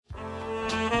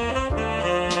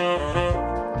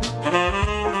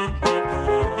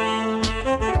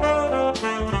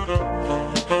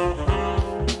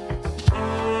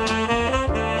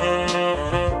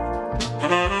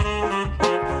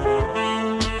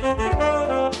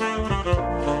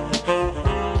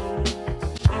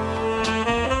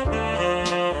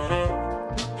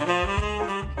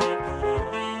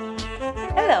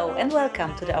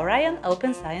Welcome to the Orion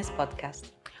Open Science Podcast.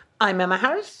 I'm Emma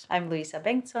Harris. I'm Louisa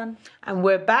Bengtsson. And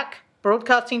we're back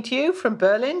broadcasting to you from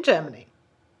Berlin, Germany.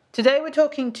 Today we're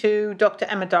talking to Dr.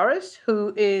 Emma Dorris,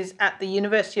 who is at the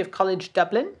University of College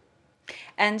Dublin.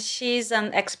 And she's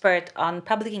an expert on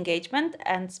public engagement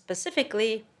and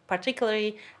particularly,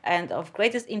 and of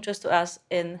greatest interest to us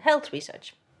in health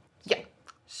research. Yeah.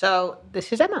 So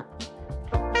this is Emma.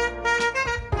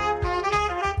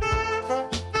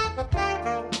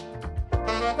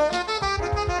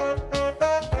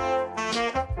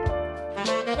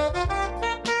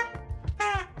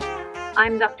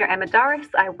 I'm Dr. Emma Dorris.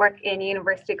 I work in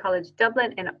University College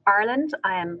Dublin in Ireland.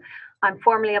 I'm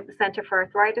formerly of the Centre for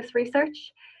Arthritis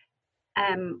Research.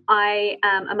 I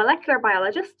am a molecular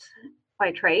biologist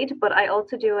by trade, but I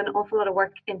also do an awful lot of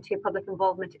work into public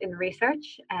involvement in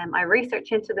research. I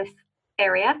research into this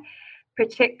area,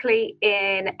 particularly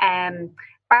in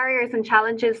barriers and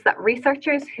challenges that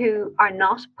researchers who are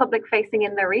not public facing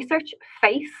in their research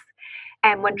face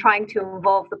when trying to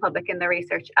involve the public in their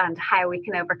research, and how we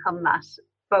can overcome that,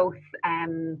 both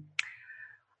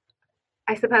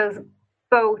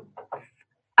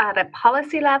at a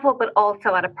policy level, but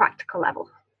also at a practical level.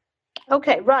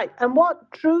 Okay, right. And what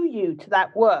drew you to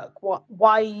that work?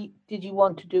 Why did you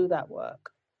want to do that work?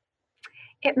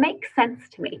 It makes sense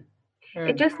to me.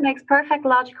 It just makes perfect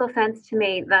logical sense to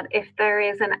me that if there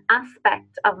is an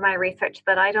aspect of my research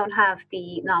that I don't have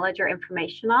the knowledge or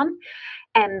information on,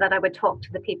 and that I would talk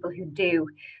to the people who do.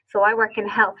 So I work in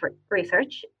health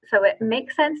research. So it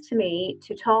makes sense to me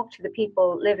to talk to the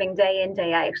people living day in,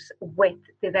 day out with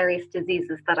the various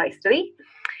diseases that I study.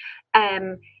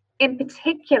 In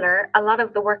particular, a lot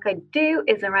of the work I do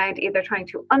is around either trying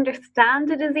to understand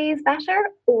a disease better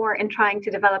or in trying to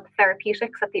develop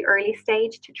therapeutics at the early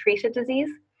stage to treat a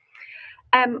disease.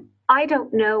 I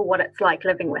don't know what it's like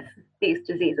living with these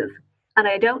diseases, and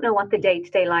I don't know what the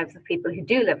day-to-day lives of people who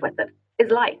do live with it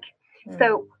is like.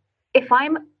 So if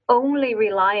I'm only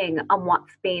relying on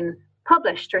what's been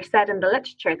published or said in the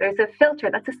literature, there's a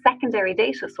filter that's a secondary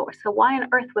data source. So why on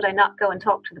earth would I not go and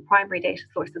talk to the primary data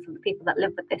sources of the people that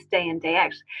live with this day in, day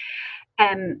out?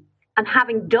 And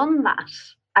having done that,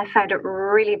 I found it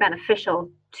really beneficial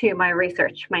to my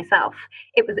research myself.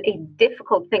 It was a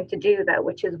difficult thing to do, though,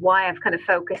 which is why I've kind of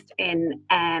focused in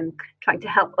trying to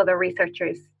help other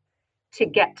researchers to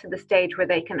get to the stage where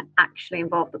they can actually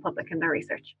involve the public in their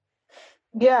research.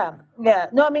 Yeah.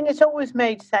 No, I mean, it's always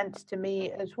made sense to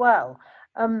me as well.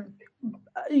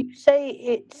 You say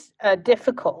it's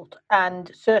difficult,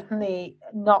 and certainly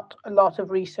not a lot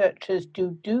of researchers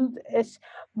do this.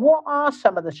 What are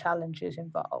some of the challenges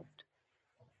involved?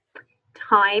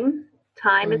 Time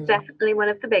is definitely one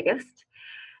of the biggest.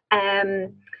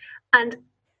 And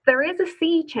there is a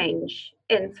sea change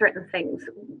in certain things.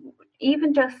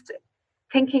 Even just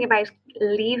thinking about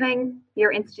leaving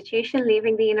your institution,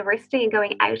 leaving the university and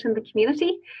going out in the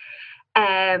community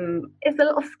is a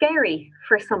little scary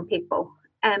for some people.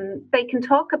 They can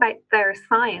talk about their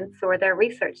science or their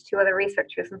research to other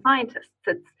researchers and scientists.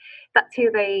 That's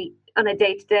who they, on a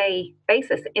day-to-day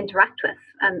basis, interact with.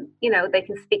 And, they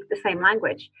can speak the same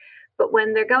language. But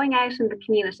when they're going out in the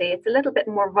community, it's a little bit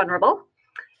more vulnerable.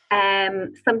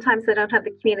 Sometimes they don't have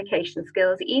the communication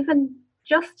skills, even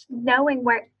just knowing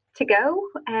where to go.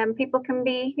 People can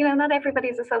be, not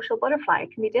everybody's a social butterfly.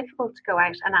 It can be difficult to go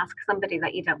out and ask somebody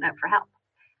that you don't know for help.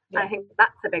 Yeah. I think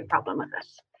that's a big problem with it.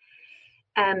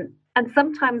 And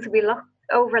sometimes we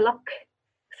overlook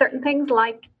certain things,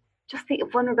 like just the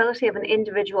vulnerability of an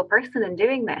individual person in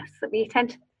doing this. We tend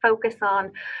to focus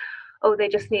on, they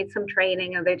just need some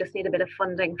training, or they just need a bit of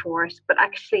funding for it. But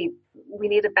actually, we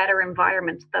need a better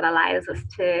environment that allows us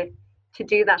to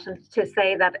do that, and to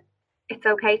say that it's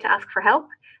okay to ask for help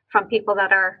from people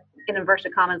that are, in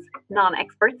inverted commas,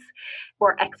 non-experts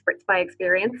or experts by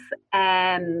experience,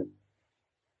 and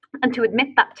to admit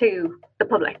that to the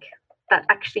public, that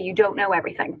actually you don't know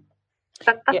everything.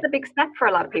 That's a big step for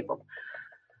a lot of people.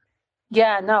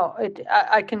 Yeah, no,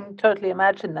 I can totally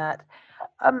imagine that.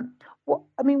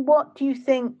 What do you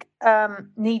think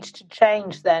needs to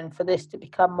change then for this to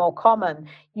become more common?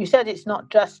 You said it's not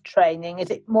just training. Is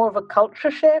it more of a culture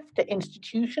shift? Do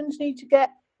institutions need to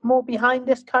get more behind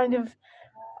this kind of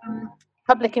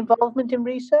public involvement in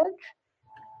research?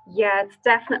 Yeah, it's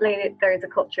definitely, there is a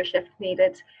culture shift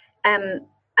needed.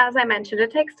 As I mentioned,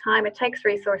 it takes time, it takes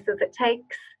resources, it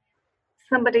takes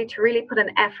somebody to really put an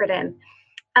effort in.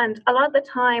 And a lot of the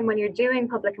time when you're doing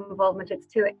public involvement, it's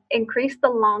to increase the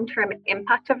long-term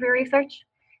impact of your research.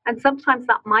 And sometimes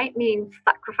that might mean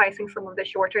sacrificing some of the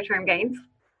shorter-term gains.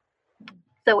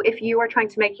 So if you are trying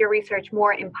to make your research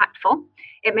more impactful,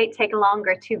 it may take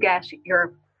longer to get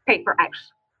your paper out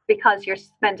because you're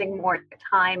spending more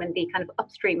time in the kind of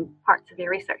upstream parts of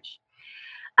your research.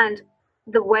 And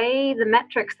the way the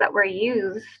metrics that were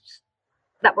used,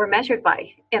 that were measured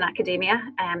by in academia,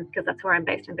 because that's where I'm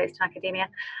based in academia,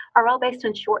 are all based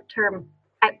on short-term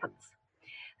outputs.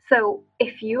 So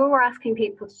if you're asking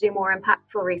people to do more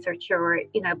impactful research or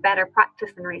better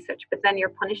practice in research, but then you're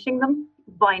punishing them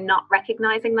by not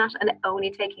recognizing that and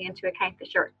only taking into account the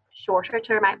shorter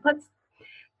term outputs,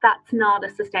 that's not a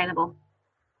sustainable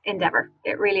endeavor.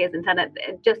 It really isn't, and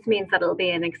it just means that it'll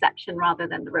be an exception rather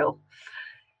than the rule.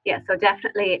 Yeah, so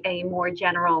definitely a more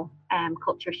general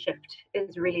culture shift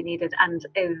is really needed, and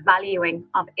a valuing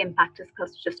of impact as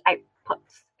opposed to just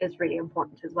outputs is really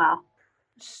important as well.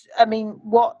 I mean,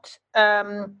 what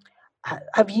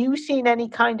have you seen any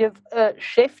kind of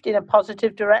shift in a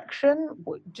positive direction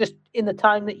just in the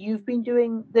time that you've been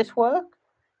doing this work?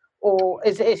 Or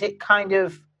is it kind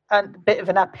of a bit of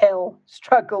an uphill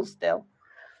struggle still?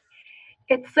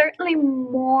 It's certainly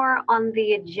more on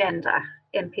the agenda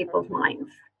in people's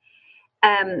minds.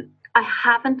 I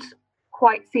haven't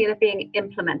quite seen it being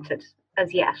implemented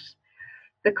as yet.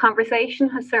 The conversation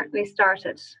has certainly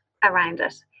started around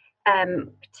it.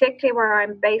 Particularly where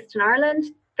I'm based in Ireland,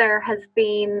 there has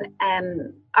been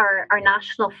our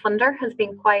national funder has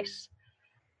been quite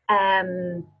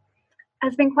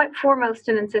foremost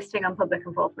in insisting on public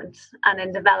involvement and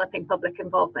in developing public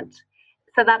involvement.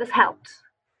 So that has helped.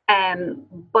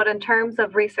 But in terms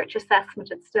of research assessment,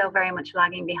 it's still very much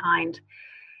lagging behind.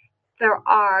 There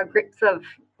are groups of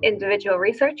individual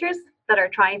researchers that are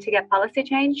trying to get policy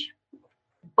change,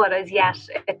 but as yet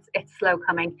it's slow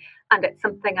coming, and it's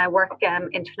something I work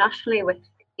internationally with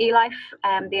eLife,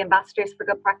 the Ambassadors for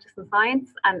Good Practice in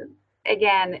Science, and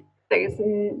again,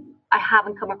 I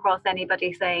haven't come across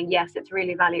anybody saying yes, it's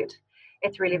really valued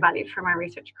for my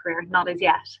research career, not as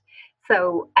yet.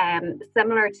 So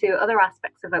similar to other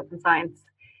aspects of open science,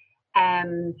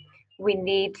 we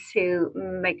need to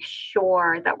make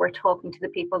sure that we're talking to the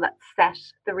people that set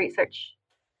the research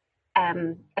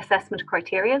assessment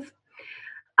criteria,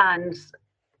 and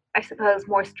I suppose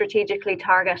more strategically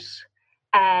target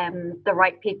the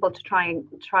right people to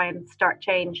try and start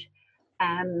change.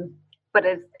 But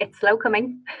it's slow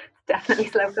coming, definitely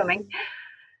slow coming.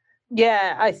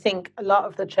 Yeah, I think a lot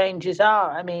of the changes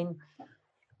are. I mean,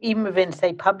 even within,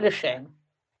 say, publishing,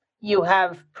 you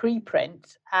have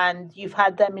preprints and you've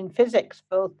had them in physics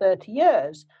for 30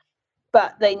 years,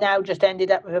 but they now just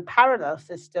ended up with a parallel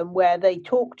system where they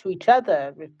talk to each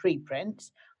other with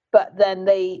preprints, but then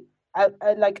they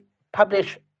like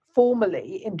publish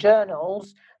formally in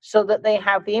journals so that they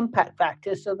have the impact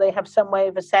factors, so they have some way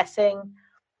of assessing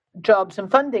jobs and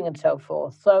funding and so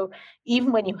forth. So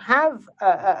even when you have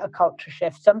a culture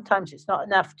shift, sometimes it's not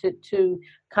enough to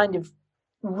kind of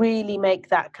really make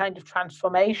that kind of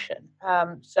transformation.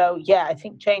 So yeah, I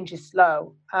think change is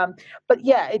slow. But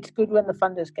yeah, it's good when the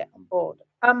funders get on board.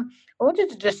 I wanted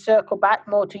to just circle back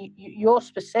more to your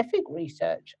specific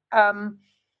research,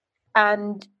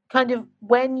 and kind of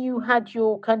when you had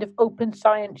your kind of open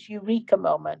science eureka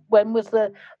moment. When was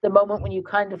the moment when you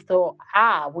kind of thought,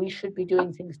 we should be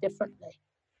doing things differently?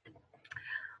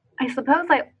 I suppose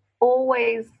I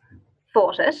always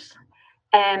thought it.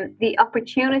 The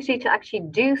opportunity to actually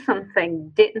do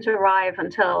something didn't arrive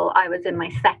until I was in my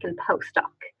second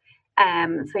postdoc.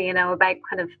 So, about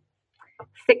kind of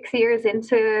 6 years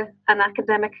into an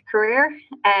academic career,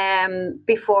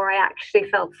 before I actually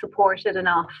felt supported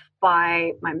enough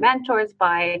by my mentors,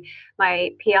 by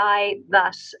my PI,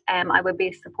 that I would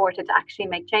be supported to actually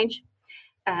make change.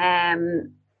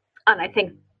 And I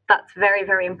think that's very,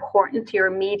 very important to your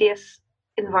immediate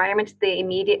environment, the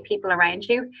immediate people around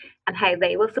you, and how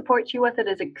they will support you with it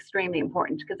is extremely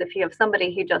important. Because if you have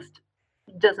somebody who just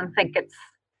doesn't think it's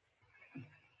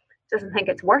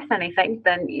worth anything,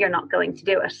 then you're not going to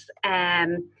do it.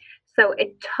 So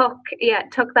it took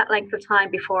that length of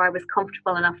time before I was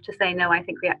comfortable enough to say, no, I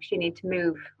think we actually need to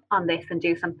move on this and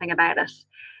do something about it.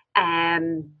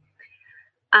 And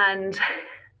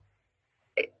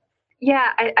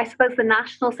yeah, I suppose the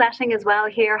national setting as well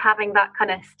here, having that kind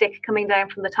of stick coming down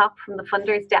from the top from the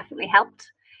funders definitely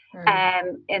helped.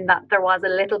 In that there was a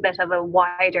little bit of a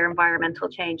wider environmental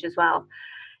change as well.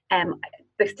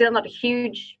 There's still not a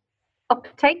huge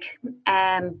uptake,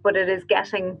 but it is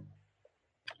getting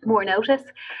more notice.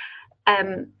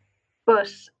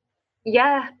 But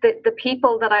yeah, the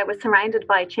people that I was surrounded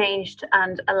by changed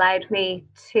and allowed me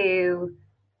to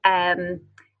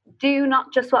do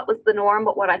not just what was the norm,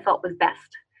 but what I thought was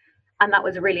best. And that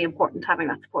was really important, having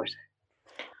that support.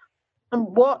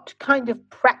 And what kind of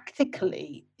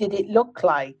practically did it look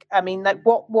like? I mean, like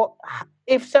what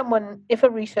if a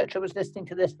researcher was listening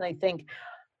to this and they think,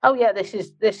 oh yeah, this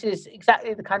is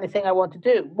exactly the kind of thing I want to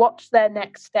do. What's their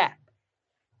next step?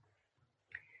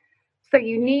 So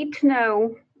you need to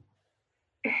know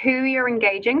who you're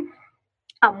engaging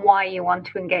and why you want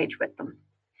to engage with them.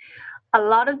 A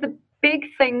lot of the big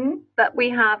thing that we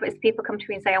have is people come to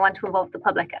me and say, I want to involve the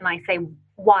public. And I say,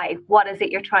 why? What is it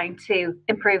you're trying to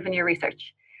improve in your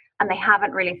research? And they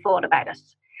haven't really thought about it.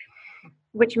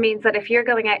 Which means that if you're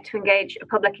going out to engage a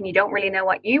public and you don't really know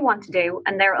what you want to do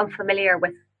and they're unfamiliar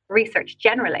with research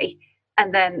generally,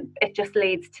 and then it just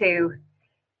leads to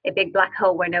a big black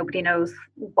hole where nobody knows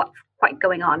what's quite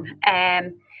going on.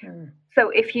 So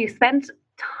if you spend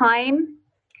time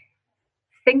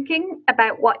thinking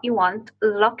about what you want,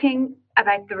 looking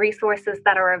about the resources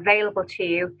that are available to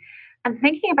you, and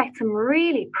thinking about some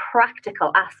really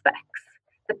practical aspects.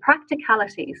 The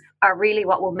practicalities are really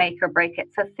what will make or break it.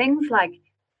 So things like,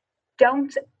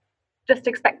 don't just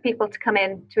expect people to come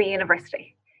in to a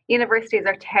university. Universities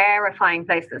are terrifying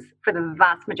places for the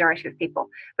vast majority of people.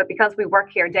 But because we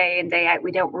work here day in, day out,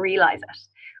 we don't realize it.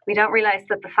 We don't realize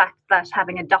that the fact that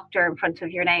having a doctor in front of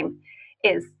your name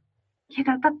is,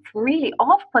 that's really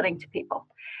off-putting to people.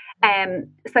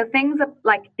 So things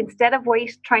like, instead of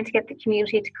trying to get the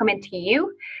community to come into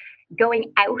you,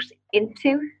 going out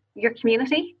into your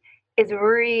community is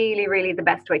really, really the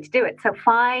best way to do it. So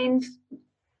find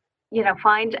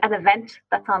an event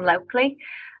that's on locally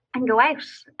and go out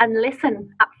and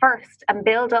listen at first and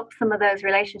build up some of those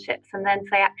relationships, and then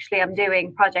say, actually, I'm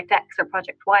doing project X or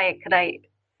project Y. Could I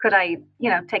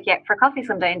take you out for coffee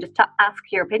someday and just ask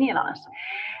your opinion on it?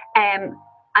 And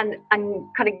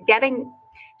kind of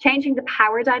changing the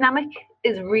power dynamic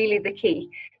is really the key.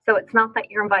 So it's not that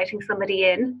you're inviting somebody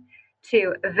in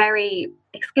to a very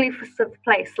exclusive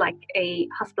place like a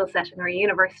hospital setting or a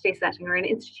university setting or an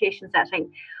institution setting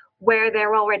where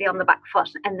they're already on the back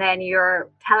foot, and then you're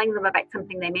telling them about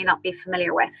something they may not be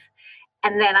familiar with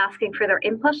and then asking for their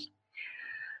input.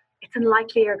 It's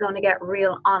unlikely you're going to get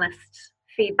real honest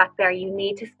feedback there. You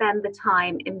need to spend the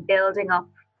time in building up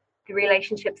the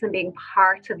relationships and being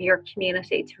part of your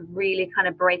community to really kind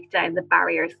of break down the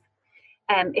barriers.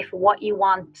 If what you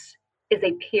want is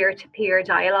a peer-to-peer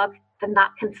dialogue, then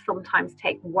that can sometimes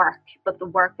take work, but the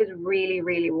work is really,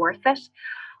 really worth it.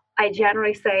 I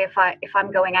generally say if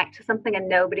I'm going out to something and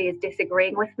nobody is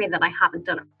disagreeing with me, then I haven't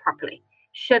done it properly.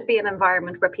 Should be an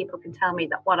environment where people can tell me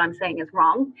that what I'm saying is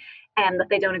wrong and that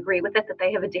they don't agree with it, that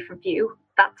they have a different view.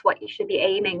 That's what you should be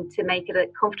aiming to make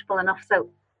it comfortable enough so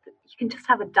you can just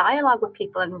have a dialogue with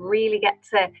people and really get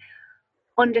to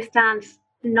understand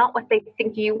not what they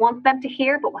think you want them to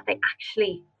hear, but what they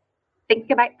actually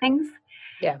think about things.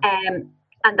 Yeah.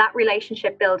 And that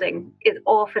relationship building is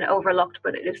often overlooked,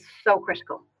 but it is so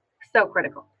critical. So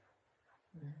critical.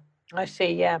 I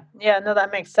see. Yeah. No,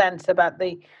 that makes sense about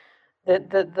the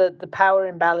power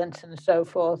imbalance and so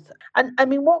forth. And I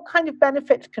mean, what kind of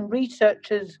benefits can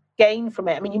researchers gain from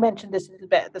it? I mean, you mentioned this a little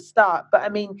bit at the start, but I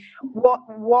mean,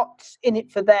 what's in it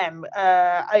for them?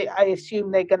 I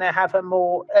assume they're going to have a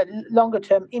more longer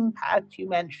term impact. You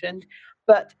mentioned,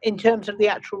 but in terms of the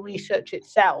actual research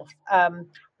itself,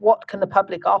 what can the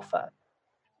public offer?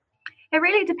 It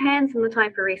really depends on the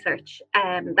type of research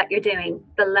that you're doing,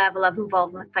 the level of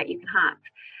involvement that you can have.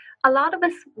 A lot of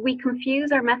us, we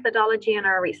confuse our methodology and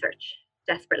our research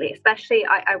desperately, especially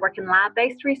I work in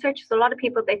lab-based research. So a lot of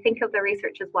people, they think of their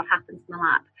research as what happens in the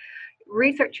lab.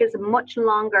 Research is a much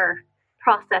longer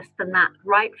process than that,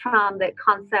 right from the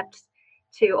concept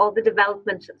to all the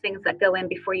development of things that go in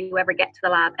before you ever get to the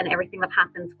lab, and everything that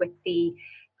happens with the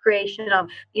creation of,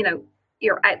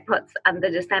 your outputs and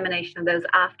the dissemination of those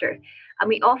after. And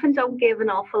we often don't give an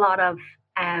awful lot of,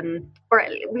 or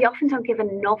we often don't give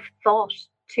enough thought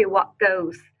to what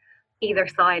goes either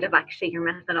side of actually your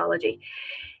methodology.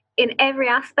 In every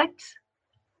aspect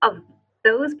of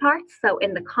those parts, so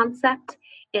in the concept,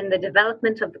 in the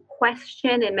development of the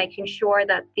question, in making sure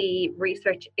that the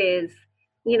research is,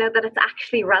 that it's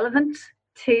actually relevant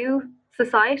to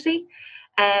society,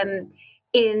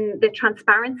 in the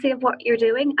transparency of what you're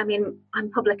doing. I mean, I'm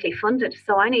publicly funded,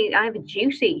 so I have a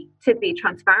duty to be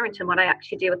transparent in what I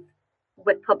actually do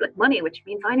with public money, which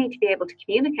means I need to be able to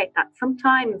communicate that.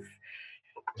 Sometimes,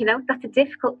 that's a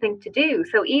difficult thing to do.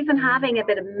 So even having a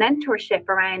bit of mentorship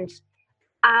around,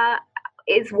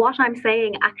 is what I'm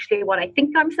saying actually what I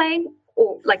think I'm saying?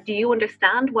 Or do you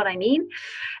understand what I mean?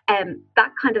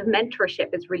 That kind of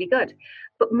mentorship is really good.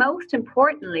 But most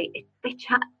importantly,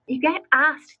 you get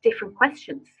asked different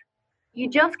questions. You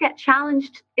just get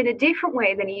challenged in a different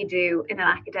way than you do in an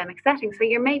academic setting. So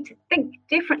you're made to think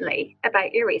differently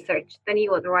about your research than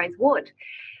you otherwise would.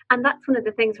 And that's one of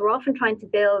the things we're often trying to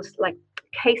build, like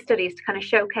case studies to kind of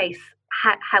showcase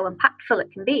how impactful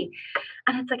it can be.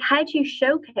 And it's like, how do you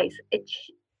showcase it?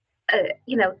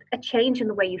 A change in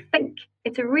the way you think.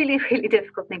 It's a really, really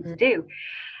difficult thing to do.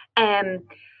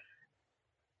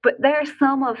 But there are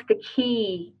some of the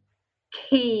key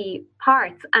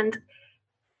parts, and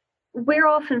we're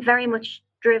often very much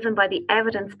driven by the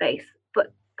evidence base,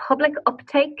 but public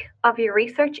uptake of your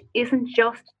research isn't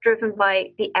just driven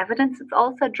by the evidence, it's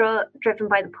also driven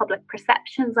by the public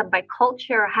perceptions and by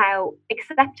culture, how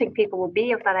accepting people will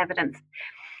be of that evidence.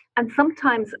 And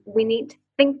sometimes we need to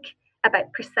think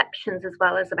about perceptions as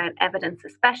well as about evidence,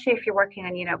 especially if you're working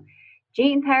on,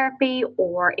 gene therapy,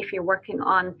 or if you're working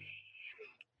on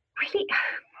really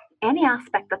any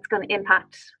aspect that's going to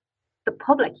impact the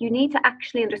public. You need to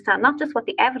actually understand not just what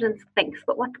the evidence thinks,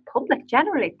 but what the public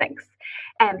generally thinks,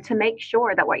 to make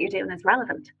sure that what you're doing is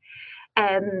relevant.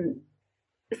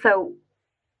 So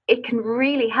it can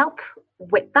really help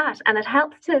with that, and it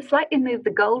helps to slightly move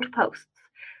the goalposts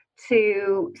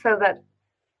so that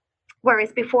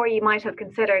whereas before you might have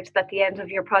considered that the end of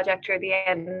your project or the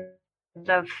end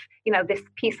of this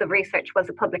piece of research was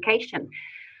a publication,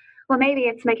 well, maybe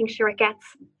it's making sure it gets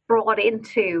brought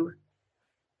into,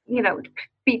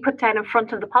 be put down in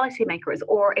front of the policymakers,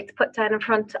 or it's put down in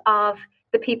front of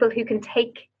the people who can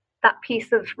take that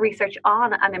piece of research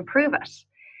on and improve it,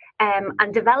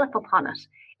 and develop upon it.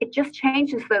 It just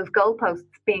changes those goalposts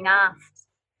being asked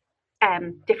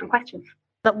different questions.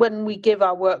 When we give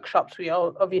our workshops, we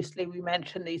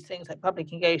mention these things like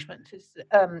public engagement,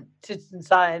 citizen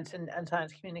science, and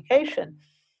science communication.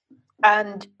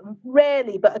 And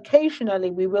rarely, but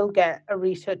occasionally, we will get a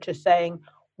researcher saying,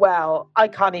 well, I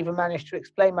can't even manage to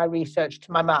explain my research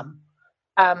to my mum.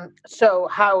 So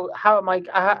how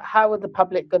are the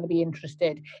public going to be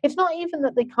interested? It's not even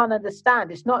that they can't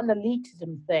understand. It's not an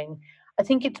elitism thing. I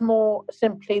think it's more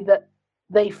simply that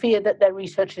they fear that their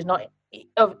research is not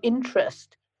of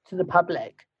interest to the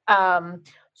public.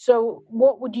 So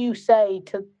what would you say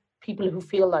to people who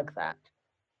feel like that?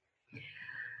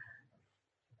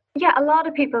 Yeah, a lot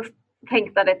of people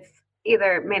think that it's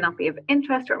either may not be of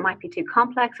interest, or it might be too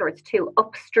complex, or it's too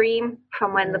upstream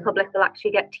from when the public will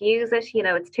actually get to use it.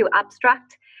 It's too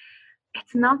abstract.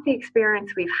 It's not the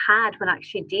experience we've had when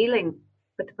actually dealing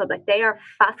with the public. They are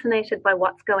fascinated by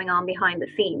what's going on behind the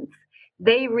scenes.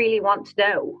 They really want to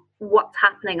know what's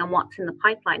happening and what's in the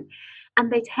pipeline.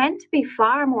 And they tend to be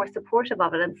far more supportive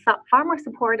of it, and far more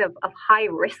supportive of high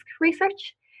risk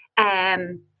research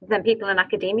than people in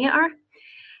academia are.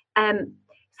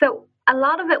 So a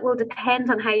lot of it will depend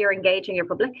on how you're engaging your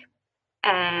public,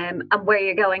 and where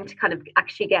you're going to kind of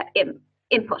actually get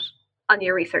input on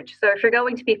your research. So if you're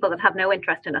going to people that have no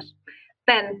interest in it,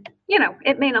 then,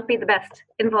 it may not be the best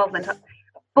involvement.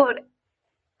 But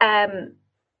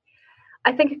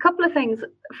I think a couple of things.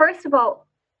 First of all,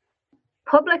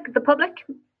 the public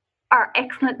are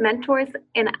excellent mentors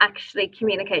in actually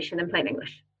communication in plain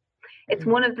English. It's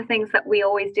one of the things that we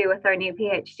always do with our new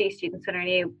PhD students and our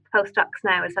new postdocs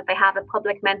now, is that they have a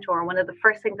public mentor. One of the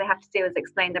first things they have to do is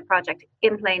explain their project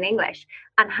in plain English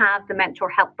and have the mentor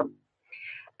help them.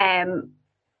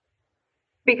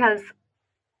 Because,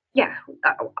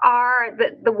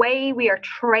 the way we are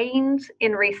trained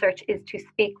in research is to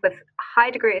speak with a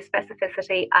high degree of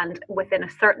specificity and within a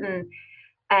certain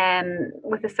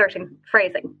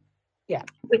phrasing. Yeah.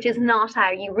 Which is not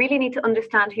how. You really need to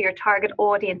understand who your target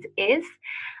audience is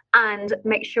and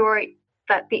make sure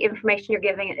that the information you're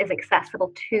giving is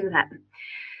accessible to them.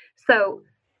 So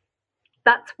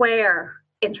that's where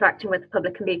interacting with the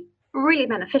public can be really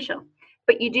beneficial.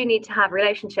 But you do need to have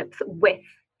relationships with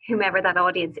whomever that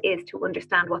audience is to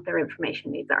understand what their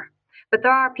information needs are. But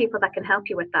there are people that can help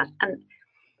you with that. And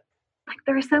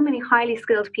there are so many highly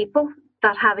skilled people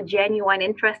that have a genuine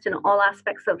interest in all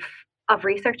aspects of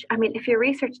research. I mean, if your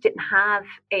research didn't have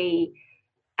a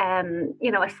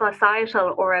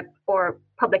societal or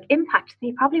public impact, then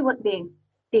you probably wouldn't be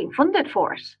being funded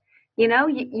for it.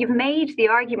 You've made the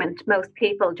argument, most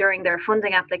people, during their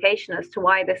funding application as to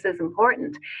why this is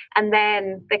important. And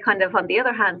then they kind of, on the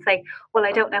other hand, say, well,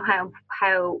 I don't know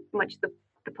how much the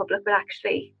public would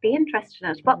actually be interested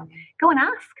in it. But go and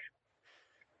ask.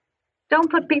 Don't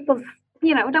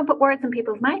put words in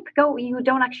people's mouth. You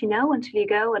don't actually know until you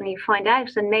go and you find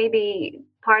out. And maybe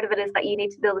part of it is that you need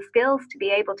to build the skills to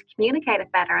be able to communicate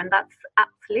it better. And that's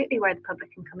absolutely where the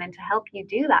public can come in to help you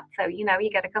do that. So, you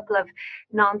get a couple of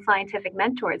non-scientific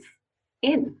mentors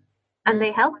in, and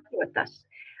they help you with that.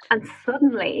 And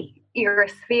suddenly your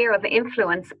sphere of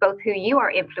influence, both who you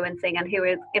are influencing and who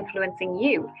is influencing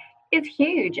you, is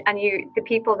huge. And the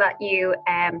people that you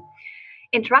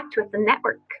interact with and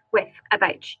network with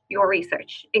about your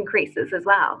research increases as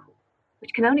well,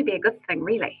 which can only be a good thing,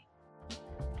 really.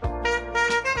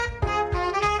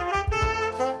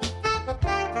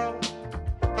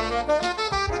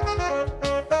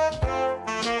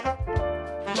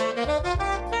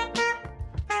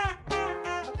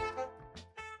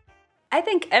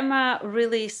 Emma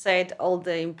really said all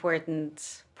the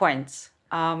important points.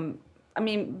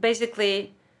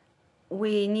 Basically,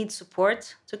 we need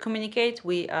support to communicate.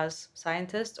 We as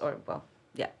scientists, or well,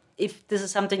 yeah, if this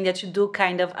is something that you do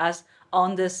kind of as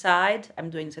on the side, I'm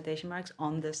doing citation marks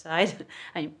on the side.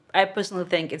 I personally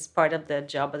think it's part of the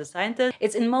job as a scientist.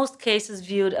 It's in most cases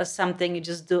viewed as something you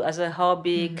just do as a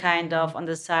hobby, kind of on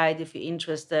the side if you're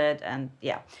interested, and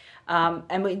yeah.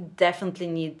 And we definitely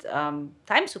need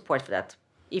time support for that,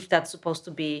 if that's supposed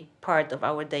to be part of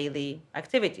our daily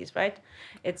activities, right?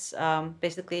 It's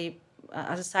basically,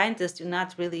 as a scientist, you're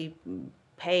not really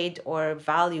paid or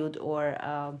valued or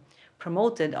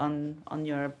promoted on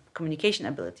your communication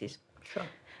abilities. Sure.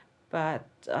 But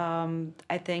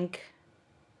I think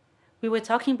we were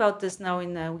talking about this now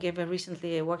we gave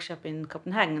recently a workshop in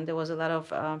Copenhagen, and there was a lot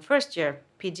of first year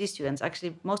PG students.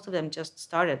 Actually, most of them just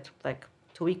started like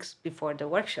 2 weeks before the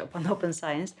workshop on open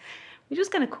science, which was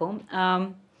kind of cool.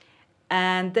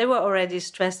 And they were already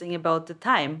stressing about the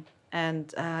time.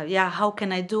 And how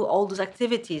can I do all those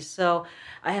activities? So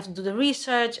I have to do the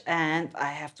research, and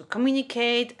I have to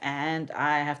communicate, and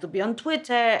I have to be on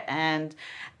Twitter, and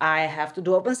I have to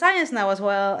do open science now as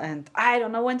well, and I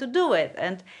don't know when to do it.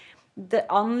 And the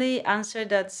only answer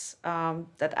that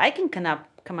I can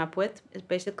come up with is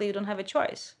basically you don't have a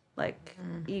choice. Like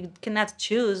you cannot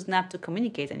choose not to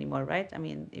communicate anymore, right? I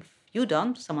mean, if you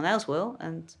don't, someone else will,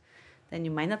 and then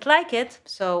you might not like it.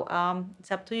 So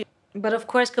it's up to you. But of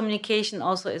course, communication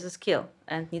also is a skill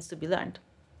and needs to be learned.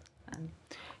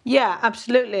 Yeah,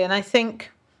 absolutely. And I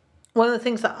think one of the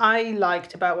things that I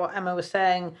liked about what Emma was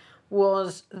saying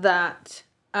was that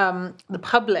the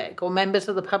public or members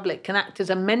of the public can act as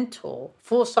a mentor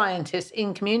for scientists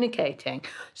in communicating.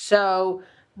 So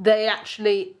they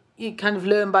actually, you kind of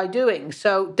learn by doing.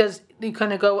 So does you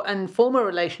kind of go and form a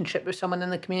relationship with someone in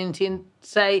the community and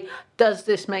say, does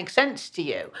this make sense to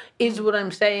you? Is what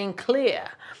I'm saying clear?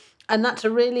 And that's a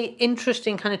really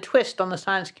interesting kind of twist on the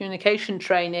science communication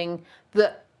training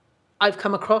that I've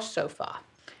come across so far.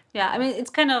 Yeah, I mean, it's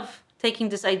kind of taking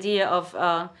this idea of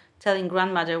telling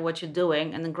grandmother what you're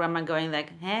doing, and then grandma going like,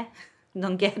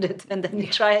 don't get it, and then you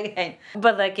try again.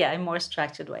 But like, yeah, in a more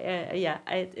structured way.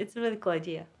 It's a really cool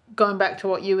idea. Going back to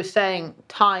what you were saying,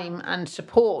 time and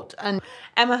support. And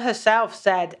Emma herself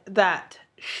said that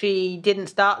she didn't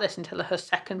start this until her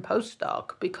second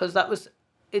postdoc, because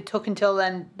it took until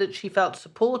then that she felt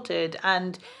supported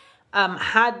and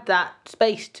had that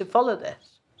space to follow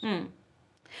this.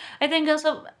 I think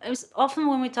also often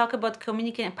when we talk about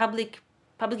communicating public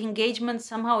engagement,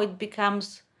 somehow it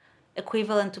becomes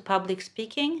equivalent to public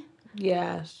speaking.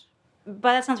 Yes.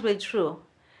 But that's not really true.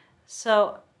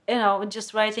 So,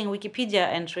 just writing a Wikipedia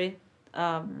entry,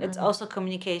 it's also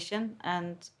communication,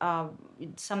 and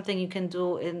it's something you can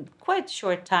do in quite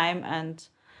short time and,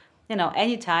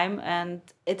 anytime, and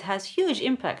it has huge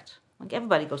impact. Like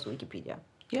everybody goes to Wikipedia.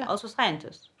 Yeah. Also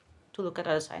scientists, to look at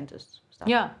other scientists' stuff.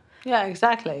 Yeah,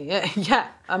 exactly. Yeah.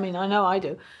 I mean, I know I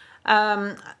do.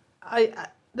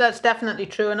 That's definitely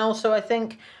true. And also I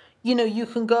think, you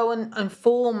can go and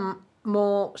form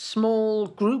more small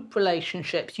group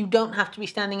relationships. You don't have to be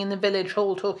standing in the village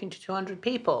hall talking to 200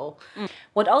 people.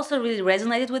 What also really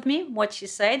resonated with me, what she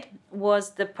said,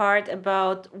 was the part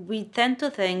about we tend to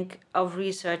think of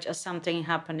research as something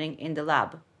happening in the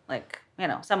lab. Like,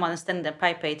 someone is standing there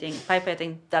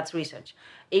pipetting, that's research.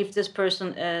 If this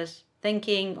person is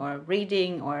thinking or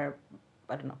reading or,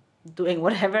 I don't know, doing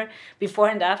whatever before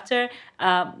and after,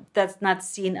 that's not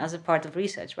seen as a part of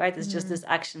research, right? It's just this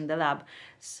action in the lab.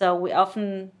 So we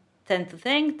often tend to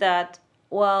think that,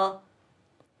 well,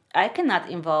 I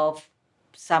cannot involve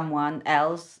someone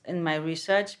else in my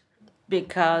research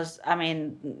because,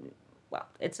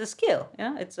 it's a skill,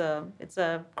 it's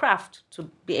a craft to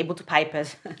be able to pipe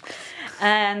it,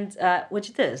 and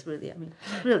which it is really. I mean,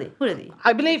 really.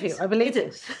 I believe you. I believe it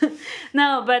is.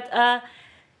 No, but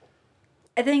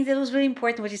I think that was really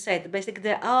important what you said.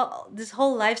 Basically, this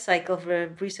whole life cycle of a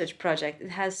research project, it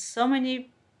has so many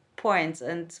points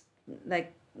and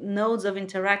like nodes of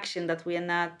interaction that we are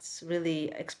not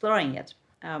really exploring yet.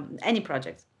 Any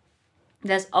project,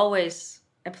 there's always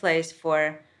a place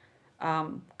for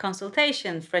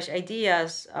consultation, fresh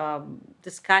ideas,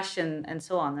 discussion, and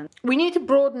so on. And we need to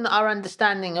broaden our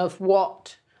understanding of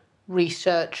what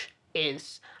research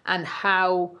is and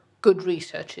how good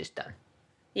research is done.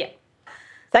 Yeah.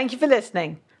 Thank you for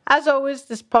listening. As always,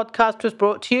 this podcast was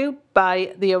brought to you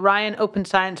by the Orion Open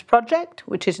Science Project,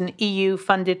 which is an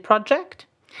EU-funded project.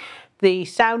 The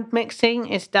sound mixing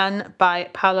is done by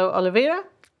Paolo Oliveira,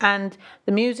 and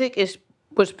the music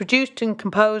was produced and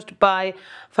composed by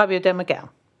Fabio De Miguel.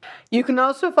 You can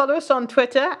also follow us on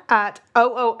Twitter at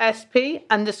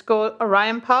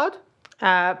OOSP_OrionPod.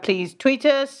 Please tweet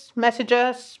us, message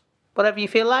us, whatever you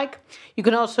feel like. You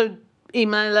can also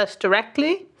email us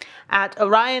directly at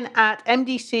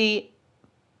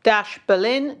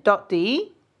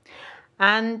orion@mdc-berlin.de.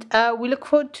 And we look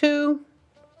forward to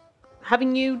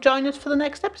having you join us for the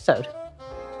next episode.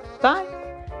 Bye.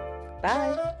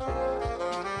 Bye.